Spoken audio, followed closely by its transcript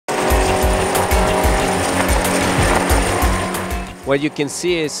What you can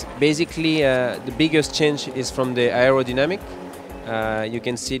see is basically the biggest change is from the aerodynamic. You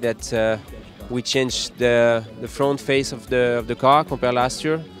can see that we changed the front face of the car compared last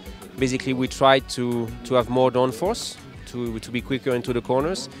year. Basically, we tried to have more downforce, to be quicker into the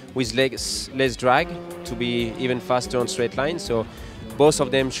corners, with less drag, to be even faster on straight lines. So both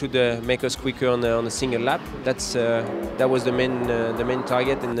of them should make us quicker on a single lap. That was the main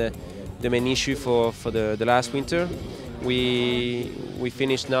target and the main issue for the last winter. We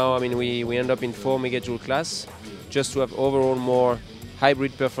finished now. I mean, we end up in 4 megajoule class, just to have overall more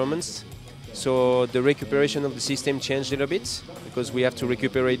hybrid performance. So the recuperation of the system changed a little bit because we have to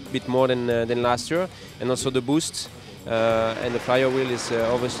recuperate a bit more than last year, and also the boost and the flywheel is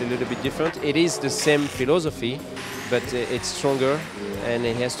obviously a little bit different. It is the same philosophy, but it's stronger and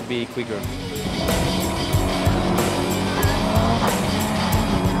it has to be quicker.